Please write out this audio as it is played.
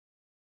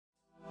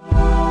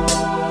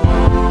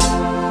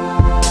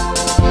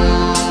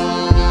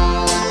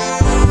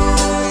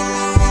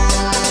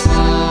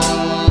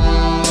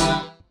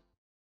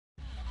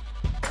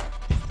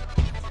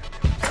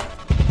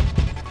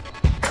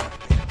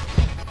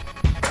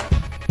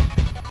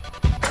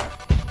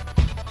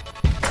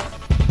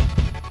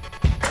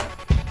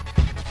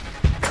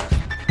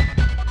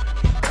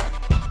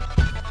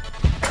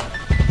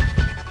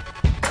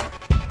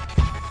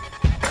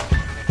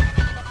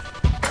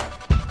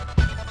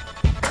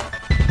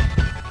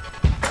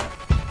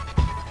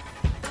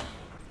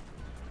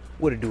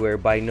What it do,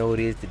 everybody? Know it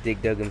is the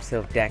Dig Dug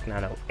himself,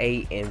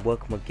 Dak908, and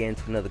welcome again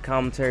to another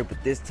commentary. But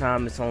this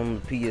time it's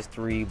on the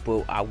PS3,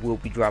 but I will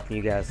be dropping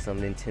you guys some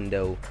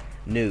Nintendo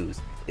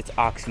news. It's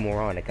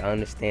oxymoronic. I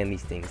understand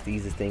these things.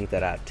 These are things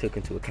that I took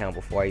into account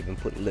before I even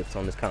put lips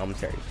on this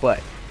commentary.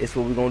 But it's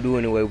what we're gonna do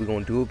anyway. We're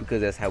gonna do it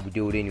because that's how we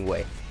do it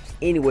anyway.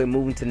 Anyway,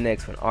 moving to the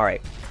next one. All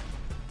right.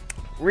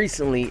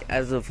 Recently,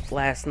 as of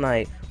last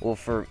night, well,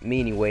 for me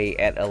anyway,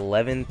 at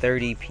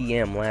 11:30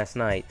 p.m. last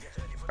night,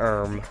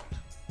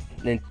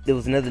 there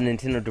was another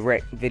Nintendo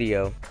Direct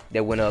video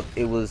that went up.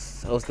 It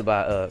was hosted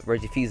by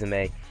Reggie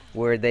Fils-Aimé,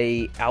 where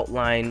they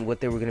outlined what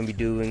they were going to be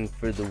doing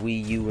for the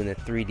Wii U and the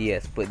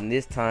 3DS. But in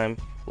this time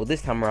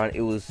around,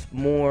 it was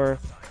more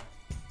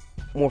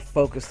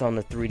focused on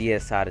the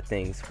 3DS side of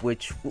things,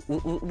 which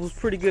was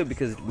pretty good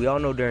because we all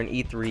know during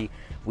E3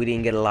 we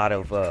didn't get a lot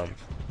of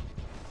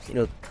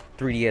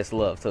 3DS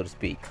love, so to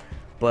speak.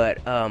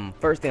 But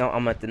first thing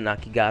I'm going to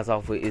knock you guys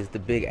off with is the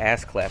big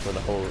ass clap of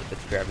the whole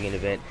extravagant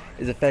event,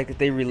 is the fact that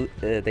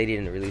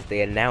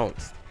they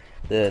announced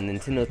the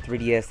Nintendo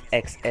 3DS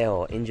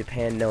XL, in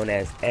Japan known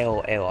as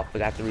LL. I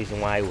forgot the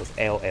reason why it was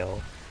LL,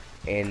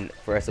 and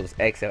for us it was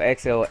XL.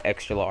 XL,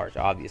 extra large,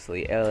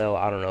 obviously. LL,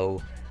 I don't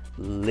know,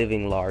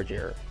 living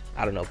larger,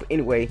 I don't know. But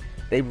anyway,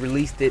 they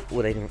released it.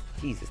 Well, they didn't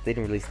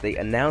release it. They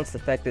announced the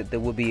fact that there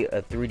will be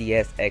a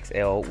 3DS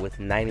XL with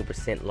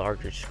 90%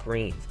 larger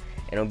screens.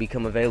 And it'll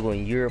become available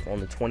in Europe on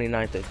the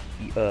 29th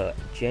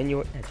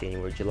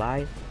of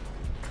July,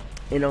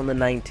 and on the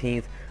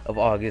 19th of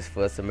August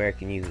for us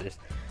American users.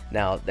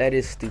 Now, that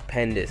is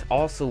stupendous.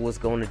 Also, what's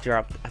going to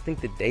drop, I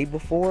think the day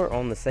before,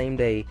 on the same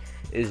day,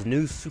 is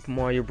New Super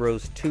Mario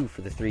Bros. 2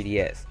 for the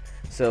 3DS.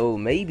 So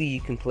maybe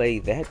you can play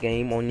that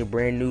game on your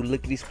brand new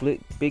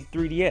lickety-split big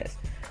 3DS.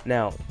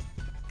 Now,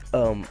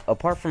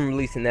 apart from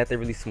releasing that, they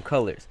released some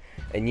colors.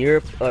 In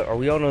Europe,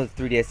 we all know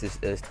the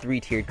 3DS is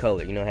three-tiered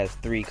color. You know, it has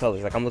three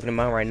colors. Like I'm looking at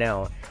mine right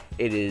now,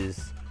 it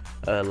is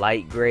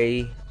light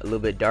gray, a little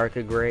bit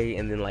darker gray,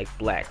 and then like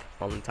black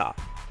on the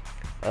top.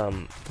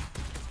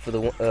 For the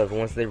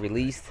ones they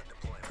released,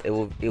 it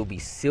will be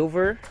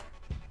silver,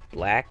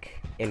 black,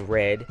 and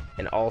red,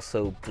 and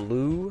also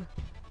blue,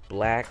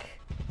 black,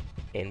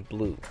 and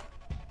blue.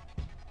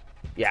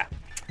 Yeah.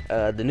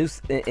 The new,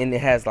 and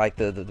it has like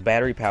the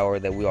battery power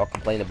that we all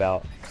complain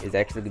about is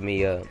actually gonna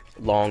be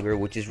longer,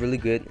 which is really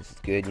good. This is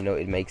good, you know.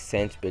 It makes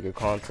sense. Bigger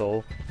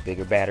console,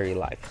 bigger battery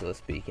life, so to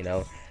speak. You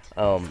know.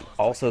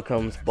 Also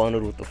comes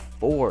bundled with the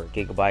 4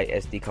 GB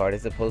SD card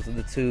as opposed to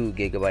the 2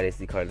 GB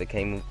SD card that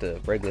came with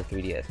the regular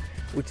 3DS,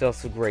 which is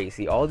also great.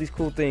 See, all these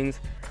cool things.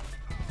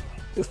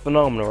 It's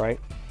phenomenal, right?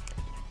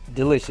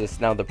 Delicious.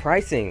 Now the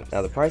pricing,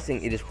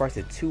 it is priced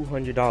at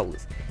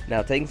 $200.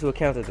 Now take into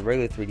account that the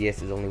regular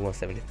 3DS is only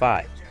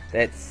 $175.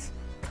 That's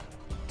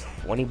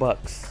 20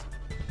 bucks.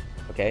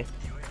 Okay,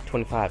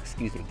 25,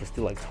 excuse me, but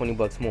still like 20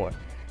 bucks more.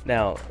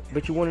 Now,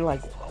 but you're wondering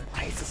like,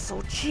 why is it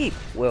so cheap?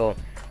 Well,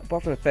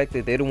 apart from the fact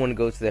that they don't want to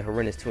go to the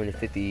horrendous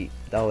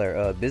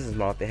 $250 business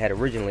model they had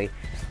originally,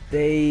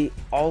 they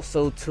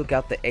also took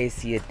out the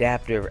AC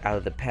adapter out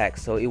of the pack,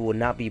 so it will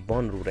not be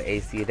bundled with the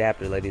AC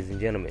adapter, ladies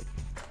and gentlemen.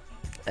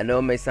 I know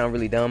it may sound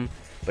really dumb,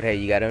 but hey,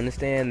 you gotta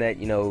understand that,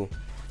 you know,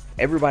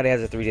 everybody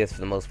has a 3DS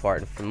for the most part.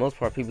 And for the most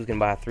part, people can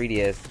buy a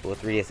 3DS or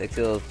 3DS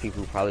XLs.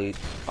 People who probably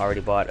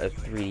already bought a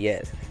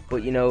 3DS.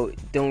 But, you know,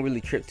 don't really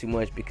trip too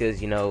much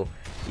because, you know,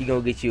 you're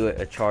gonna get you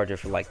a charger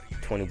for like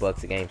 20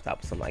 bucks at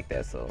GameStop or something like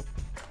that. So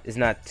it's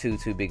not too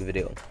big of a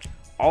deal.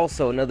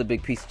 Also, another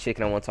big piece of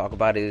chicken I want to talk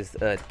about is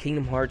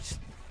Kingdom Hearts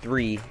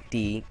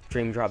 3D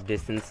Dream Drop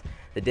Distance.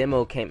 The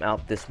demo came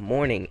out this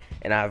morning,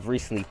 and I've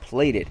recently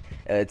played it.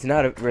 It's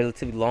not a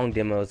relatively long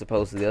demo as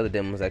opposed to the other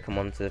demos that come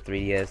onto the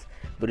 3DS,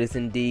 but it's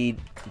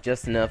indeed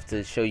just enough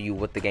to show you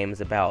what the game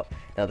is about.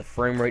 Now, the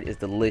frame rate is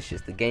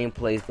delicious, the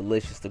gameplay is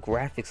delicious, the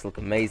graphics look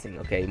amazing.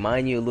 Okay,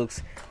 mind you, it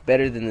looks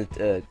better than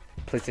the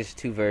PlayStation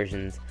 2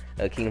 versions,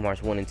 Kingdom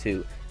Hearts 1 and 2.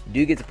 You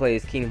do get to play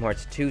as Kingdom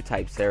Hearts 2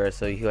 type Sarah,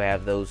 so you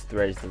have those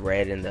threads, the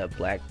red and the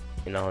black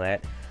and all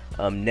that.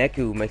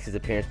 Neku makes his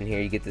appearance in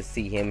here. You get to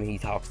see him, he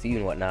talks to you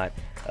and whatnot.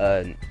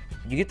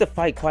 You get to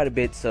fight quite a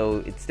bit,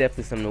 so it's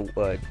definitely something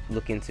to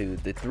look into.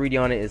 The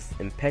 3D on it is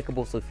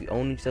impeccable, so if you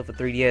own yourself a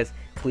 3DS,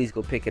 please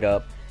go pick it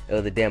up,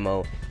 the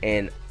demo.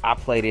 And I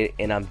played it,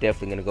 and I'm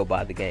definitely going to go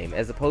buy the game.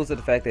 As opposed to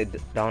the fact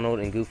that Donald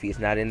and Goofy is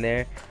not in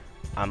there,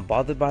 I'm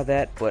bothered by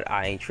that, but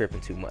I ain't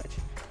tripping too much.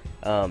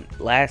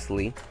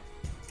 Lastly,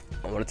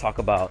 I want to talk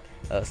about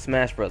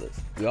Smash Brothers.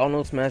 We all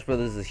know Smash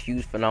Brothers is a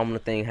huge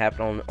phenomenal thing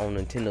happening on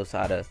Nintendo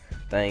side of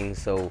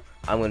things, so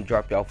I'm going to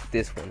drop you off with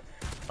this one.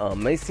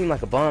 May seem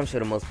like a bombshell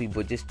to most people,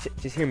 but just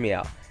hear me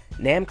out.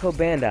 Namco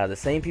Bandai, the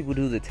same people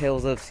who do the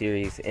Tales of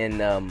series, and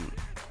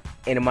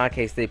in my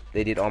case they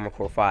did Armored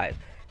Core 5.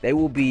 They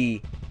will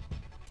be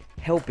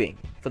helping,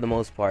 for the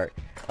most part,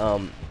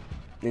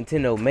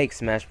 Nintendo make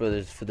Smash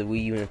Brothers for the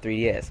Wii U and the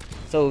 3DS.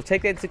 So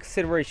take that into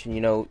consideration.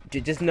 You know,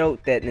 just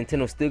note that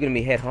Nintendo's still gonna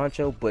be head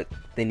honcho, but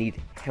they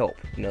need help.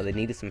 You know, they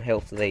needed some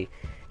help, so they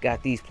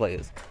got these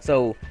players.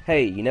 So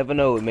hey, you never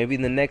know, maybe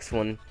in the next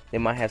one they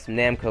might have some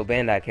Namco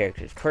Bandai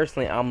characters.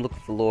 Personally, I'm looking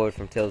for Lloyd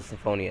from Tales of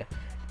Symphonia.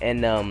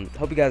 And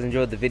hope you guys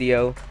enjoyed the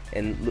video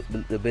and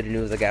the bit of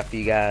news I got for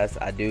you guys.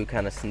 I do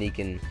kind of sneak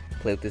and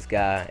play with this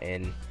guy,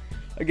 and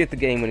I get the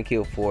game winning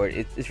kill for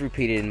it. It's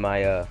repeated in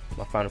my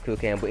my final kill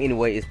cam. But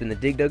anyway, it's been the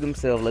Dig Dug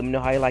himself. Let me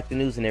know how you like the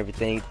news and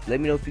everything. Let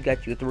me know if you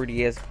got your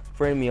 3DS.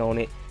 Friend me on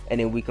it, and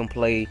then we can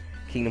play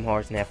Kingdom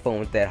Hearts and have fun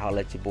with that.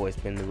 Holla at your boy. It's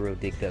been the real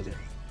Dig Dugger.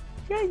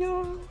 Yeah,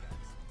 y'all.